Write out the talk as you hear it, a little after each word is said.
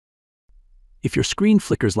If your screen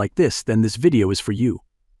flickers like this, then this video is for you.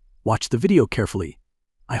 Watch the video carefully.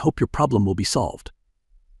 I hope your problem will be solved.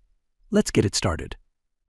 Let's get it started.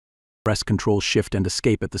 Press Ctrl, Shift, and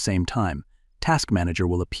Escape at the same time. Task Manager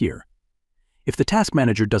will appear. If the Task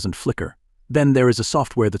Manager doesn't flicker, then there is a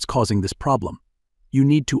software that's causing this problem. You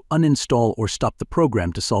need to uninstall or stop the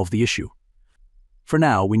program to solve the issue. For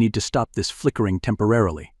now, we need to stop this flickering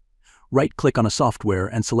temporarily. Right-click on a software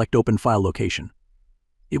and select Open File Location.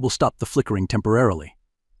 It will stop the flickering temporarily.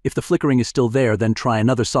 If the flickering is still there, then try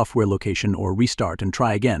another software location or restart and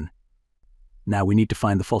try again. Now we need to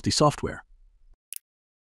find the faulty software.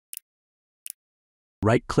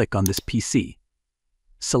 Right-click on this PC.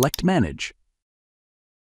 Select Manage.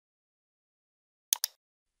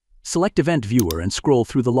 Select Event Viewer and scroll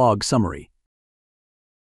through the log summary.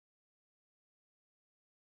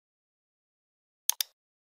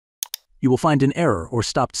 You will find an error or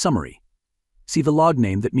stopped summary. See the log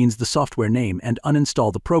name that means the software name and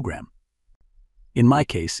uninstall the program. In my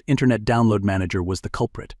case, Internet Download Manager was the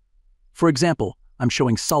culprit. For example, I'm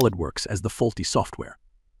showing SolidWorks as the faulty software.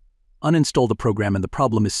 Uninstall the program and the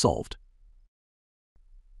problem is solved.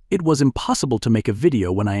 It was impossible to make a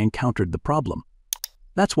video when I encountered the problem.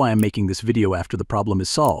 That's why I'm making this video after the problem is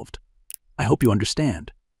solved. I hope you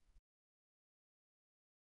understand.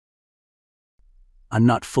 I'm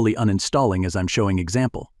not fully uninstalling as I'm showing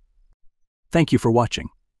example. Thank you for watching.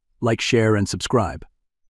 Like, share, and subscribe.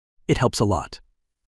 It helps a lot.